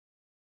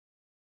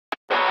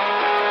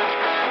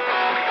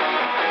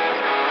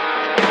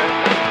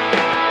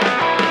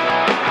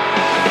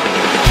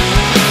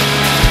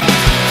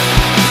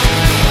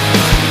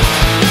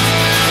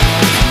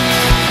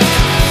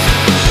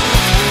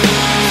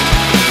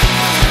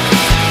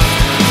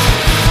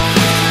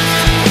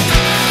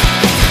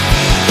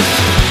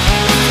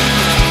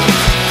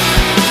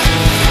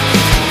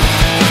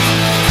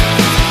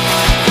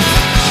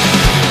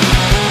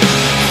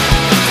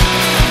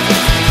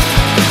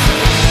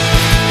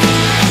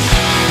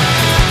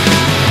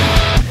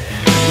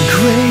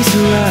rays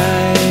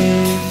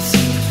arrives.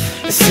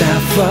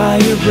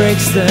 Sapphire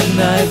breaks the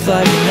knife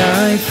like a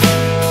knife,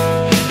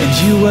 and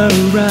you were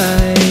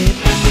right.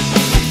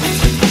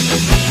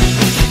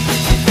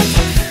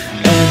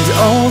 And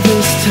all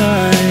this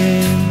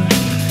time,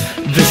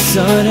 the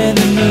sun and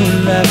the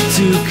moon left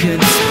to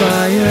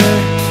conspire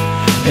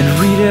and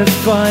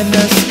redefine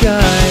the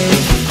sky.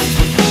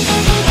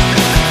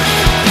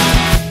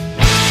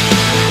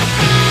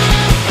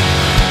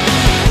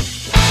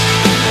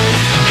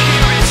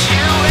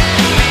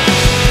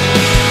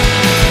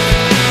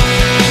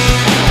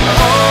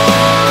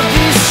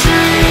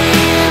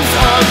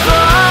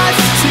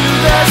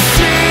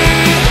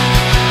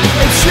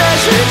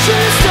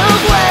 Just of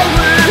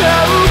wayward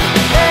hope,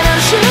 and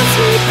oceans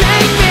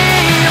keeping me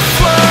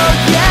afloat.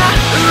 Yeah,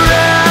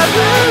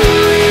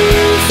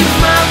 reveries of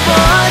my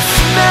voice,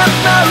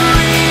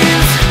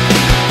 memories,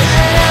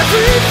 and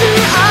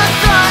everything I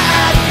thought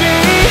I'd be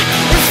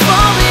is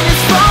falling,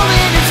 it's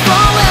falling, it's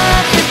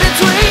falling in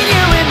between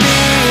you and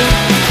me.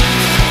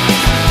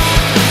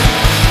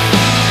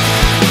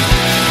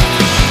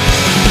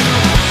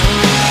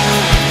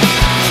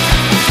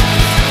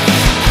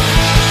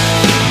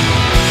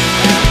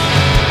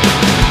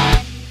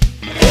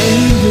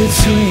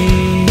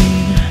 Between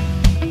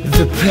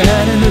the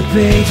pen and the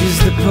pages,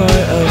 the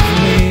part of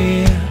me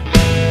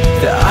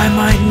that I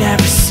might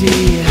never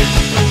see.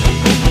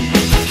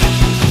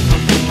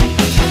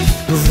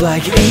 But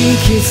like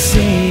ink it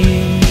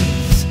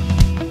seems,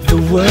 the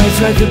words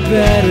write the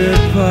better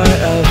part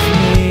of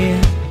me,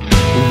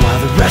 while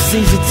the rest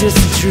seems a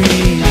distant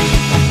dream.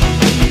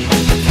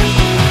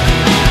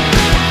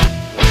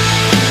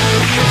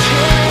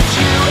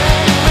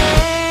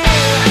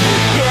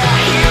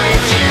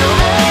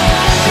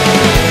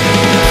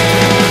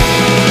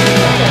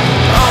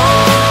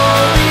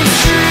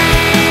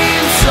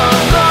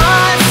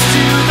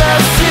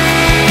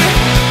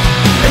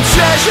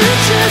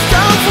 Just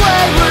of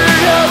wayward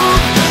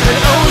hope, and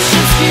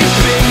oceans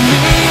keeping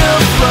me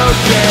afloat.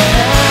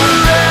 Yeah,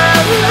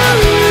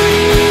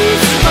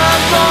 reveries, my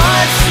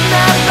thoughts,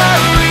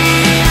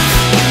 memories,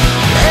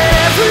 and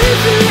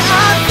everything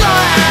I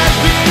thought I'd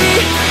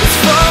be is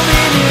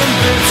falling in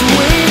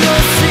between the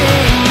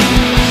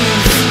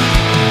seams.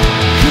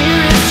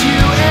 Here is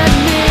you and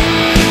me,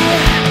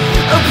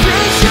 a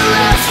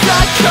picturesque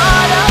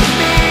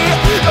dichotomy,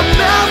 a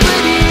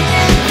melody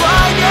in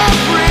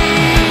binary.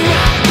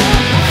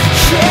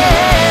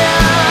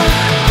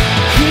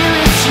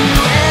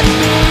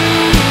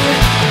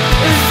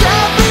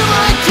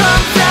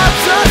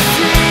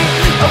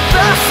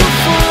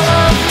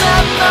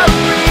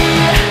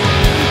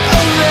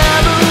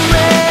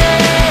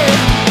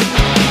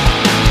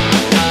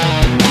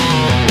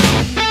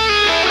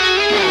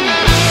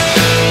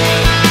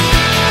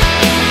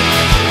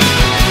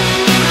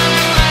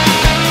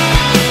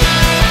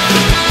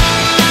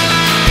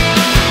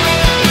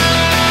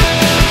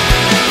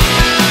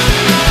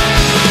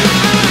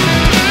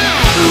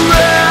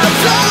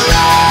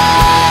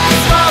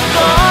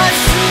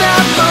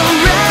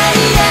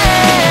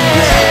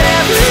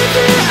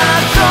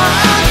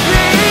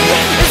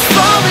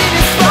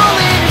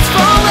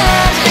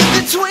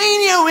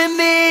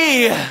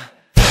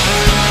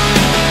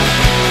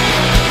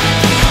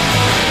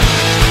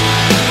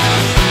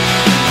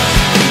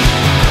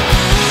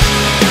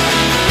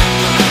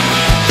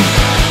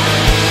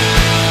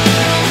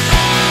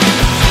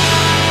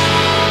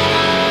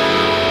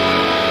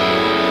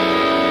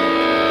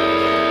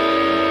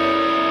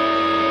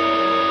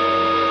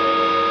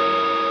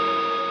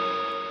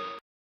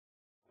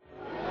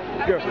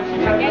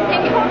 Okay,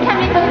 thank you for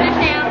coming to the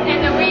show,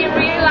 and we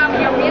really love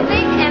your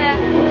music, and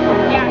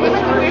yeah, it was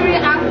a really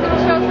awesome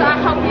show. So I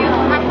hope to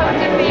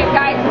see you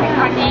guys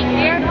again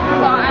here.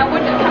 So I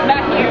want to come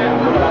back here.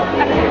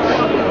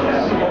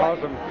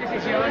 Awesome. This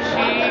is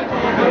Yoshi.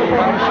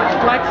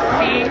 I'd like to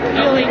see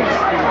Yearling's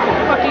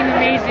fucking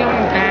amazing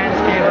bands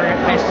ever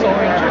I saw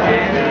in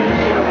Japan.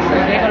 So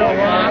they're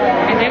gonna rock,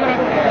 and they're gonna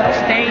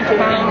stay in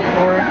town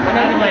for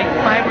another like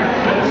 5 or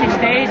 6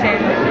 days, and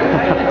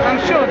I'm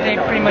sure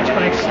they're pretty much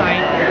gonna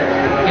excite,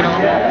 you know,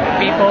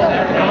 people,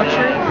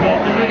 culture,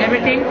 and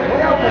everything.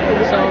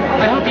 So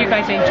I hope you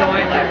guys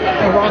enjoy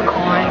the rock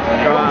on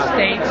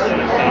States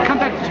and come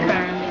back to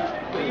Japan.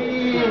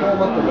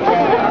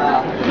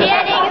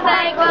 Yearling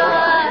cycle.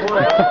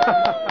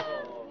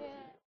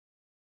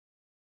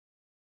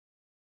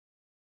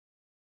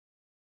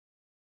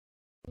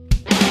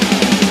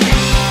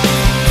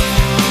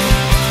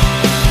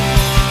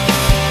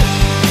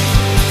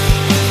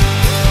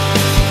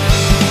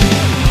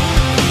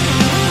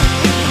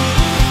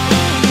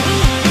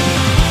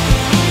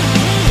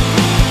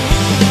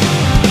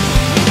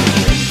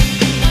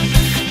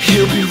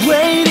 He'll be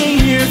waiting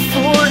here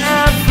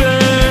forever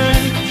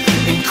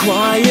in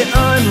quiet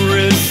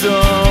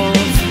unresolved,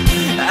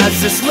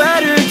 as this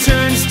letter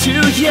turns to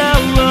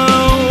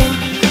yellow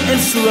and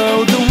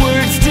slow the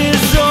words